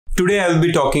Today I will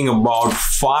be talking about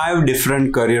 5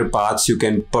 different career paths you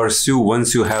can pursue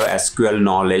once you have SQL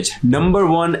knowledge. Number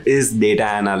 1 is data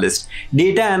analyst.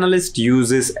 Data analyst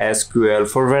uses SQL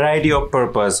for a variety of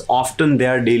purposes. Often they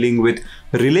are dealing with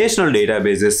relational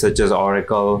databases such as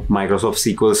Oracle, Microsoft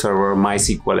SQL Server,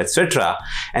 MySQL, etc.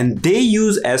 And they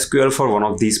use SQL for one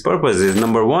of these purposes.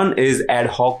 Number 1 is ad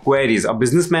hoc queries. A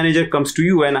business manager comes to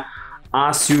you and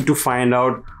asks you to find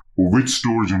out which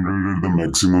store generated the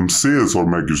maximum sales or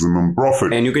maximum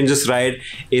profit. And you can just write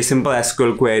a simple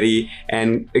SQL query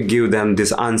and give them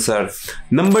this answer.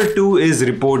 Number 2 is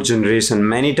report generation.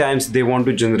 Many times they want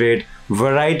to generate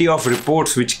variety of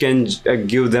reports which can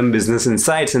give them business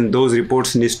insights, and those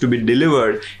reports needs to be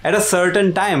delivered at a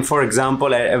certain time. For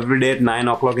example, every day at 9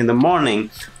 o'clock in the morning.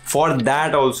 For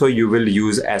that also you will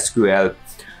use SQL.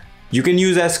 You can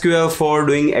use SQL for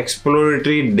doing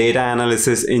exploratory data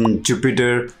analysis in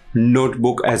Jupyter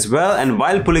Notebook as well, and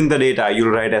while pulling the data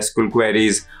you'll write SQL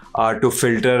queries to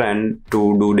filter and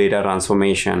to do data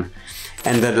transformation.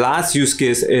 And the last use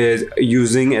case is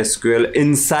using SQL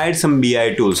inside some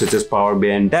BI tools such as Power BI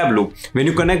and Tableau. When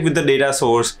you connect with the data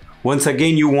source, once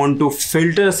again you want to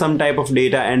filter some type of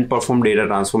data and perform data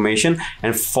transformation,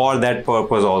 and for that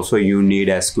purpose also you need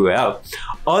SQL.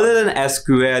 Other than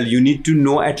SQL, you need to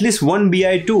know at least one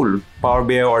BI tool, Power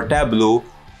BI or Tableau,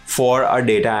 for our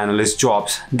data analyst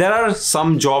jobs. There are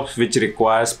some jobs which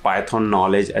requires Python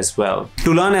knowledge as well.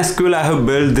 To learn SQL, I have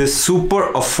built this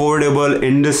super affordable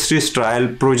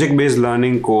industry-style project-based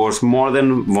learning course, more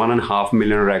than 1.5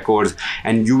 million records,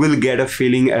 and you will get a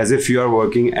feeling as if you are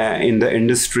working in the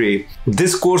industry.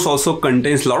 This course also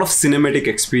contains a lot of cinematic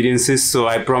experiences, so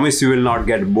I promise you will not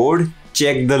get bored.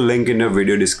 Check the link in the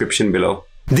video description below.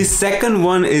 The second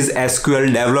one is SQL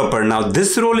Developer. Now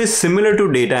this role is similar to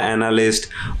data analyst,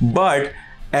 but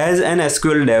as an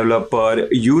SQL developer,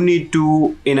 you need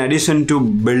to, in addition to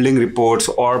building reports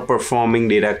or performing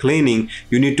data cleaning,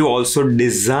 you need to also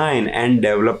design and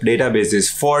develop databases.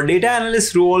 For data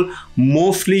analyst role,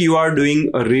 mostly you are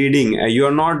doing reading. You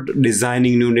are not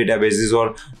designing new databases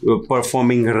or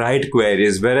performing write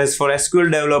queries. Whereas for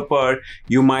SQL developer,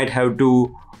 you might have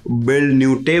to build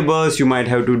new tables, you might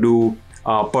have to do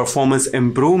performance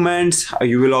improvements,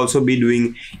 you will also be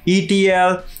doing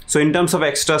ETL. So in terms of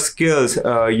extra skills,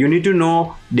 you need to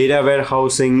know data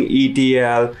warehousing,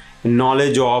 ETL,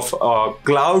 knowledge of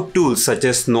cloud tools such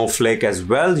as Snowflake as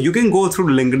well. You can go through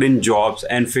LinkedIn jobs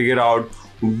and figure out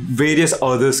various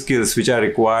other skills which are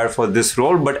required for this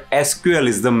role, but SQL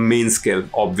is the main skill,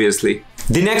 obviously.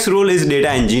 The next role is data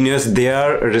engineers. They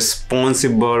are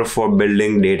responsible for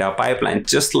building data pipelines,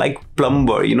 just like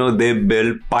plumber, they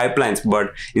build pipelines,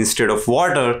 but instead of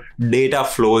water, data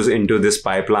flows into this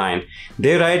pipeline.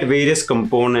 They write various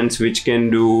components which can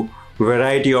do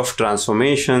variety of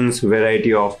transformations,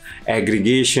 variety of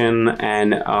aggregation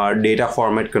and data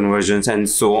format conversions and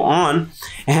so on.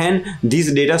 And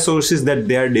these data sources that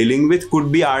they are dealing with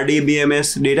could be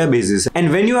RDBMS databases.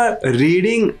 And when you are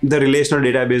reading the relational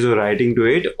database or writing to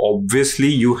it, obviously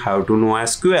you have to know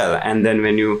SQL. And then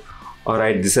when you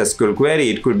write this SQL query,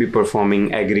 it could be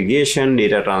performing aggregation,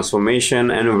 data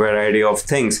transformation, and a variety of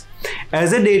things.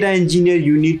 As a data engineer,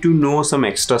 you need to know some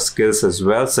extra skills as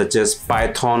well, such as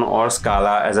Python or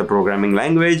Scala as a programming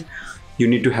language. You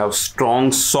need to have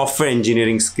strong software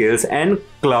engineering skills and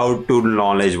cloud tool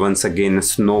knowledge, once again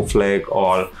Snowflake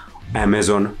or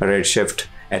Amazon Redshift,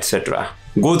 etc.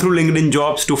 Go through LinkedIn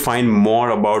jobs to find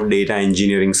more about data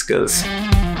engineering skills.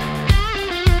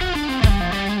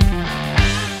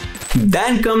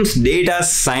 Then comes data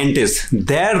scientists.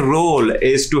 Their role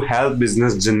is to help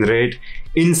business generate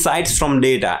insights from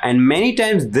data, and many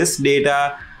times this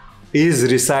data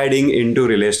is residing into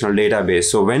relational database.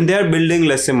 So when they are building,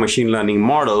 let's say, machine learning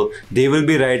model, they will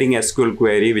be writing SQL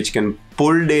query which can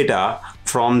pull data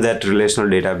from that relational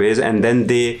database, and then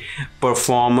they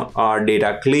perform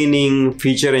data cleaning,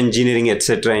 feature engineering,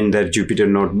 etc. in their Jupyter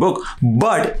Notebook.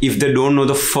 But if they don't know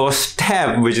the first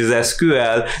step, which is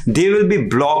SQL, they will be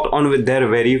blocked on with their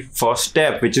very first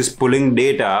step, which is pulling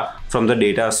data from the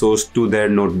data source to their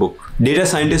notebook. Data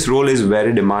scientist role is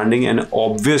very demanding, and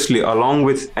obviously along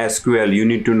with SQL, you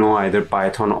need to know either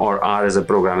Python or R as a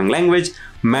programming language,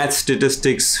 math,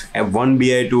 statistics, one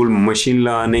BI tool, machine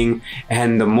learning,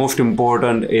 and the most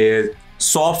important is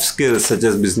soft skills such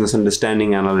as business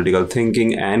understanding, analytical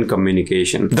thinking, and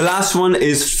communication. The last one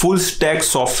is full stack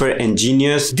software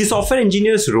engineers. The software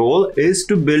engineer's role is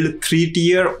to build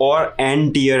 3-tier or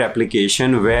n-tier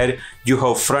application where you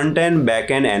have front end,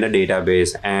 back end, and a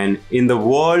database. And in the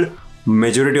world,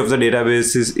 majority of the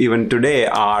databases even today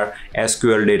are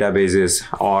SQL databases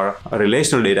or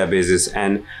relational databases,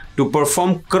 and To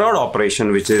perform CRUD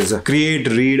operation, which is create,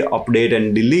 read, update,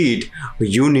 and delete,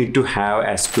 you need to have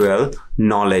SQL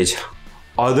knowledge.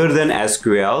 Other than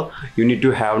SQL, you need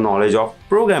to have knowledge of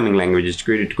programming languages.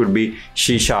 It could be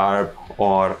C#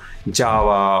 or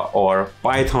Java or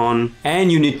Python,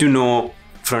 and you need to know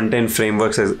front-end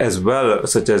frameworks as well,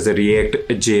 such as the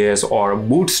React.js or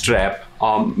Bootstrap.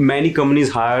 Many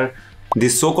companies hire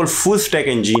these so-called full-stack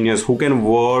engineers who can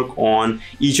work on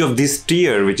each of these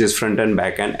tier, which is front-end,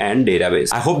 back-end, and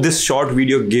database. I hope this short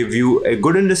video gave you a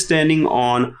good understanding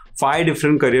on 5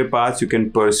 different career paths you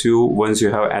can pursue once you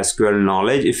have SQL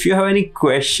knowledge. If you have any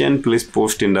question, please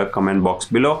post in the comment box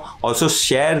below. Also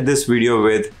share this video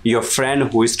with your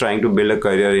friend who is trying to build a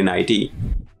career in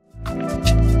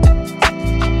IT.